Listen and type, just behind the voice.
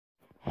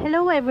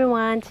Hello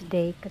everyone!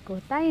 Today, gagawa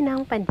tayo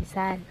ng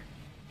pandesal.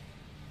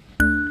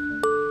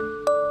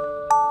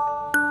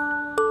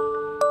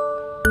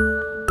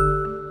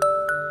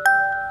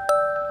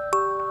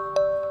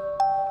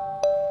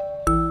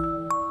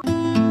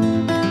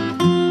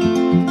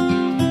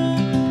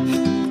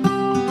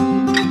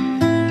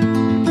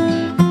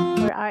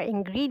 For our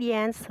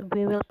ingredients,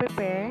 we will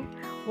prepare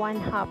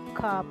 1/2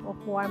 cup of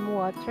warm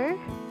water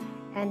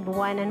and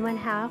 1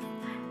 1/2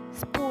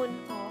 spoon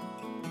of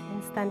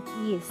instant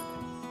yeast.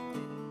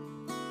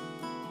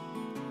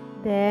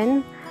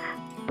 Then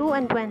 2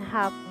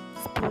 1/2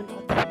 spoon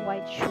of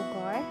white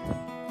sugar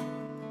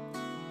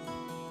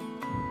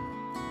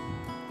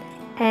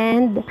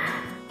and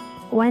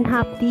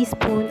 1/2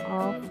 teaspoon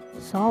of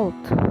salt.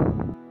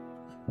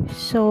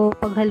 So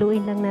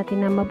paghaluin lang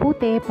natin na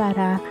mabuti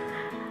para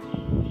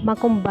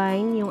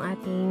ma-combine yung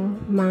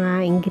ating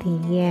mga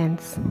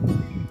ingredients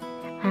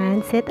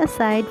and set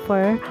aside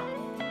for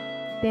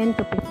 10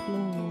 to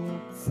 15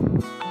 minutes.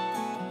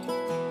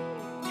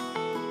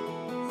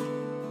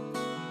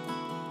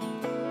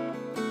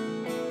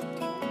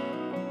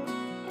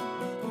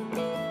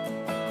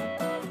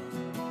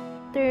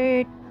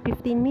 After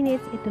 15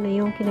 minutes, ito na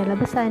yung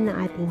kinalabasan ng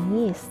ating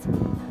yeast.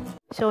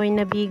 So, in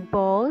a big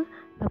bowl,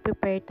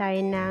 mag-prepare tayo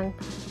ng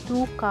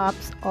 2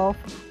 cups of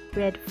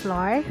bread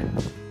flour.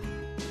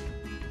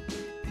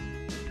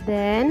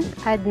 Then,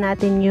 add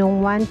natin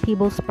yung 1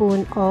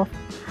 tablespoon of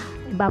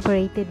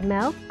evaporated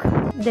milk.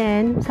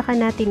 Then, saka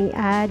natin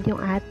i-add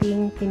yung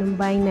ating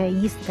tinumbay na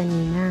yeast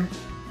kanina.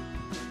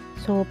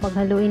 So,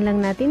 paghaluin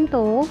lang natin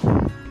to.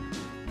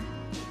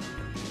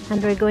 And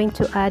we're going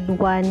to add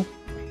 1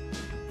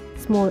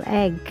 small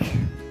egg.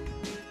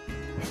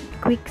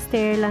 Quick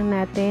stir lang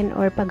natin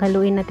or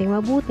paghaluin natin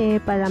mabuti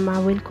para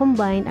ma-will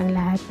combine ang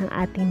lahat ng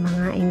ating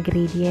mga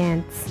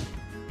ingredients.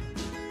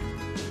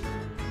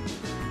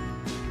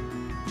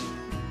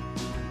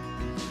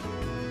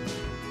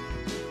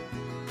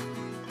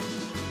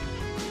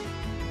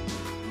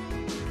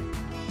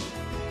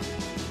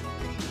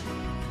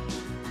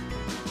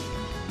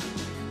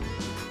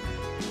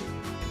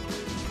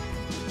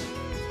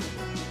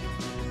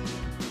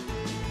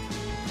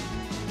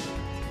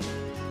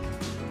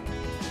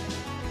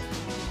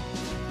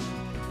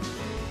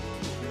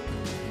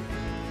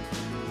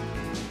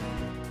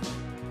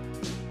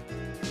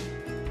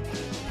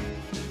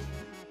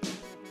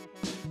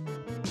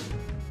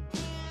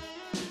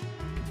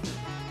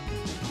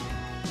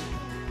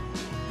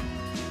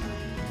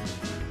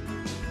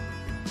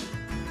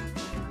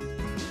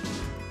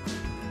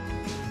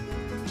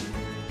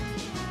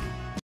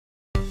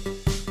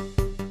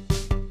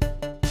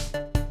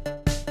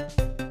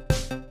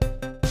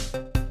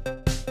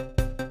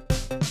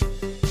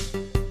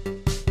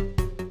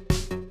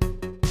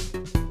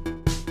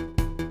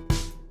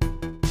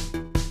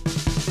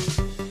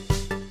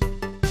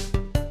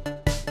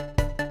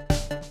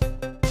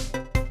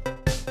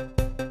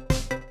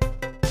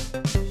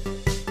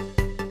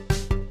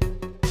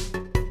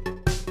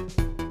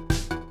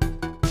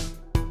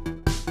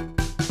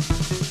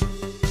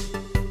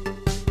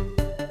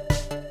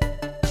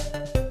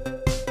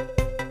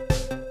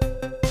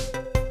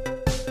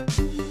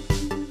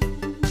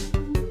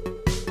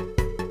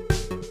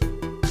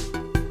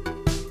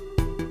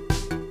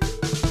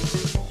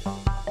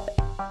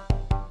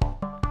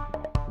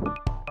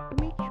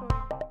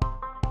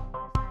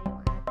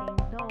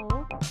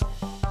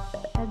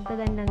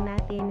 Dagdagan lang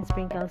natin,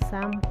 sprinkle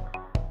some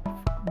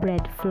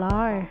bread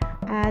flour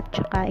at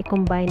saka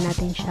i-combine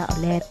natin siya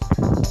ulit.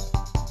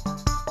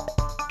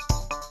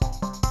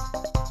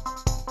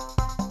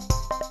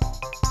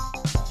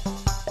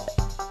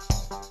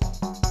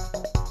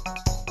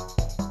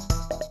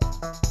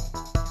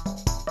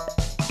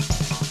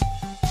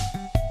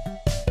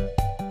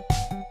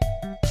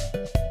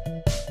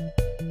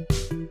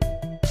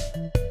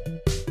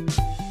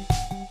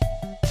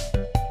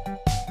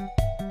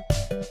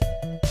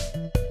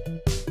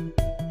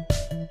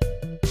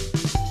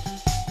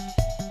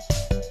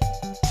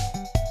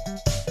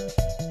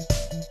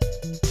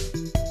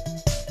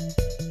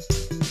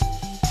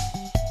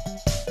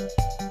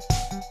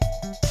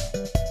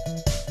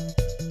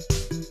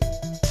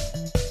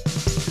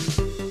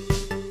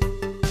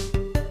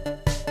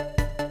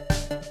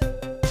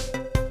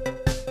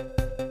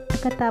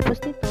 Pagkatapos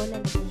nito,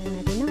 lalagyan na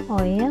natin ng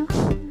oil.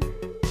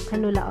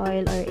 Canola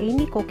oil or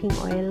any cooking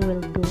oil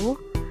will do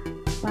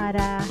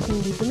para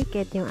hindi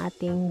dumikit yung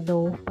ating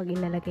dough pag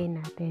ilalagay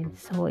natin.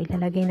 So,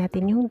 ilalagay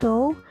natin yung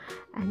dough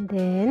and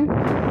then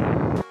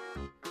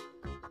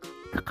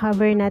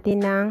cover natin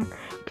ng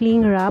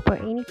cling wrap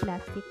or any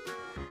plastic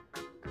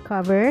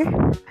cover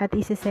at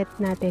isiset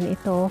natin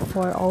ito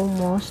for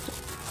almost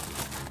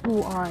 2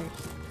 hours.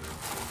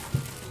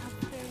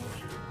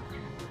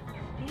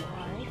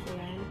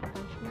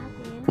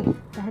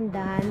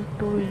 Dahan-dahan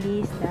to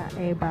release the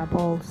air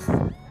bubbles.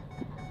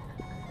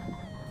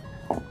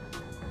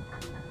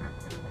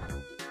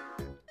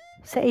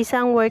 Sa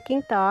isang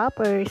working top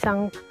or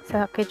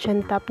sa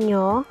kitchen top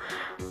nyo,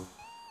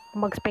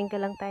 mag-sprinkle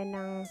lang tayo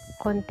ng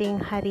konting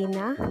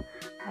harina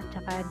at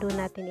saka doon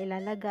natin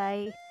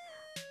ilalagay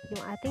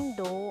yung ating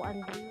dough,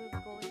 and we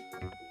will going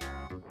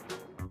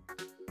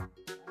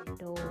to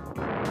dough.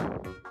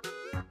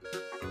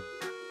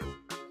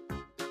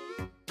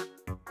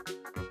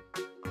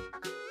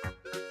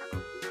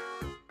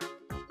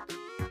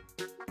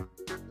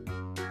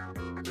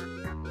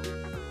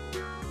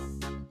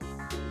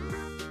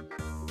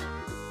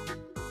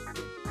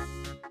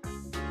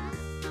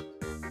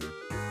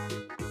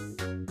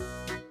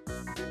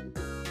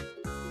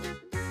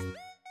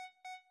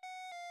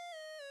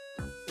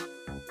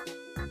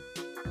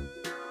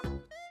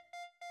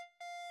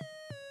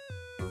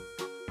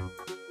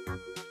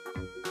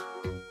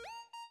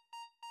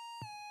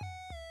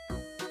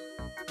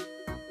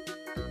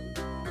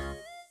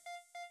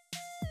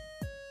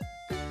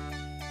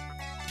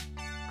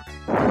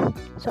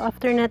 So,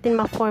 after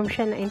natin ma-form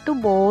siya na into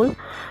bowl,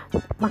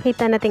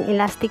 makita nating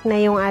elastic na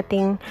yung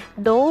ating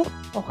dough,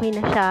 okay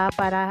na siya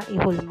para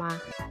ihulma.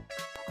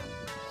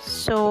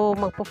 So,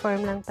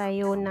 magpo-form lang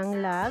tayo ng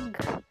log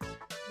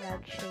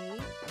shape.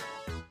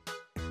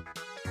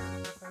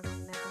 Form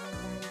natin ng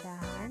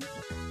dahan-dahan.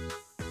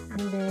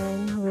 And then,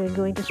 we're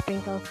going to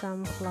sprinkle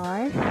some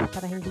flour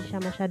para hindi siya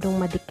masyadong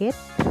madikit.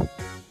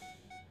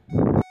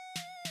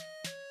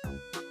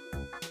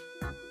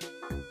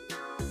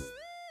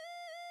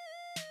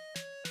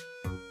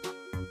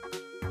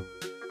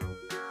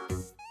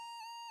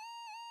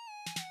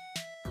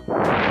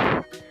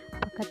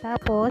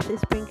 Pagkatapos,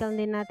 sprinkle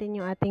din natin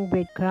yung ating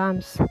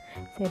breadcrumbs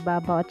sa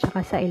ibabaw at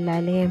saka sa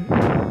ilalim.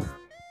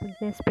 Pag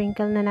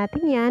na-sprinkle na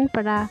natin yan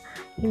para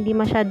hindi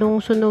masyadong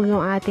sunog yung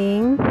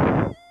ating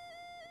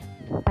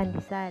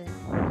pandesal.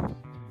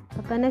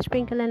 Pagka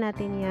na-sprinkle na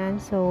natin yan,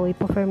 so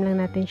ipo-firm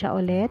lang natin siya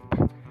ulit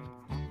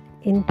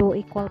into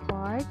equal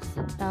parts.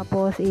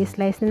 Tapos,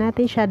 i-slice na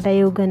natin siya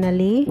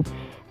diagonally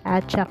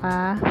at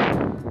saka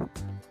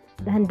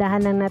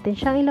dahan-dahan lang natin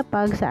siyang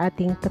ilapag sa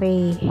ating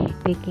tray,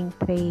 baking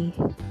tray.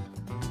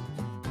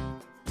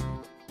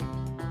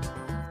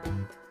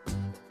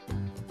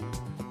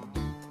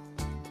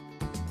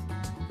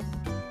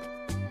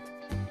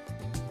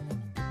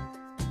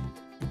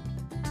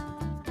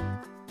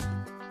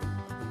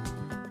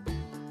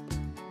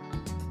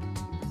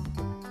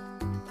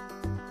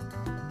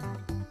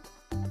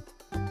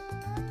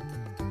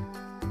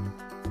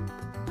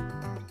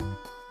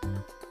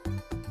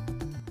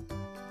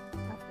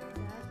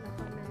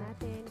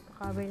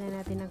 Cover na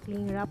natin ng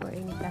cling wrap or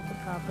any plastic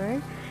cover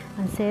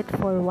and set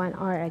for 1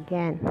 hour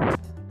again.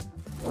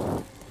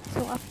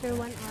 So after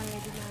 1 hour,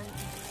 ready na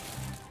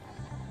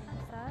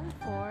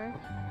for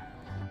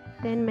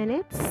 10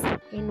 minutes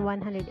in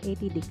 180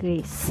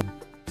 degrees.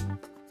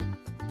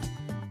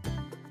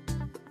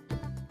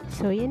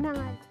 So yun na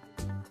nga,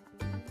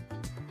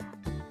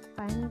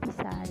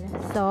 pandesal,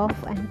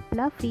 soft and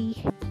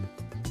fluffy.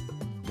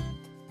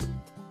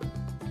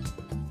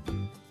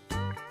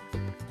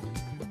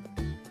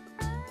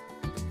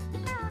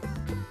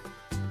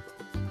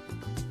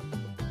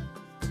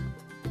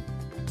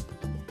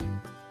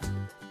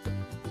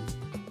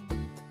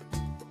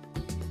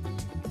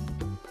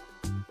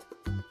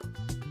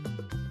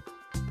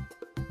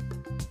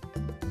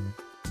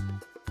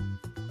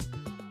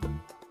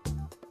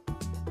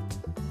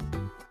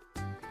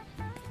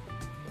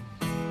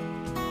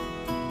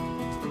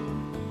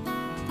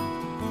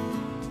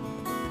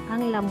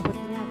 Ang lambot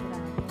niya,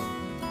 grabe.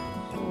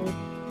 So,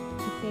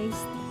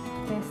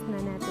 test na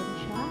natin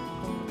siya.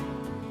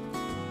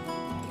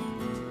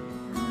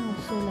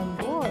 So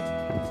lambot.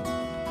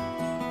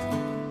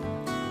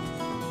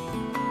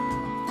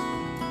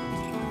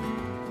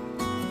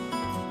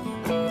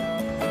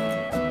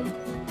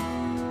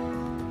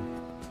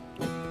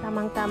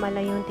 Tamang-tama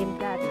lang yung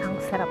timpla at ang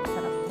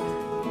sarap-sarap niya.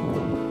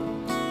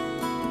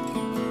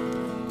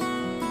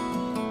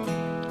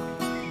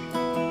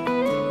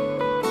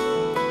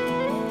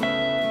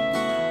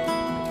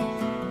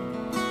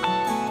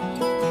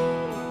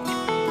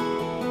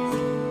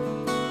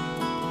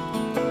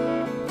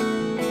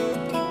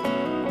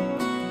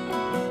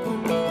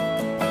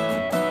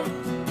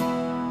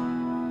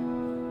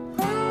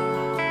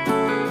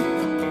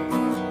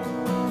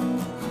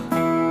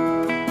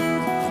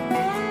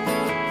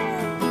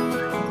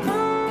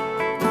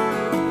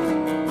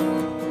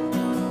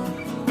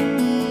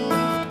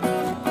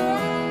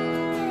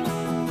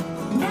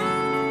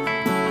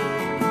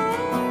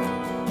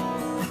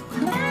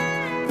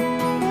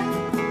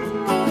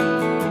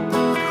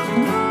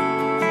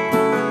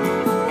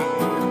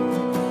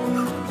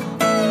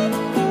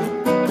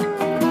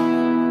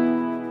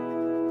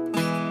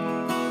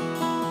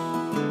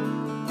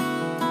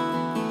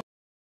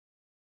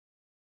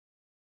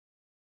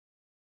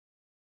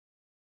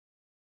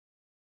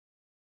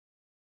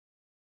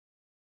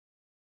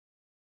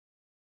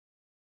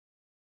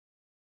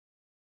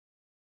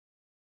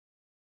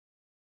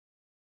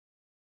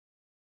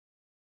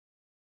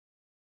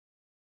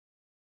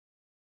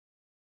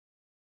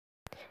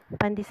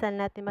 Pandesal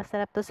natin,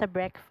 masarap to sa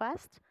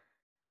breakfast.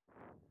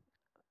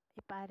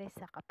 Ipare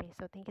sa kape.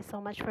 So, thank you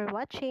so much for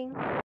watching.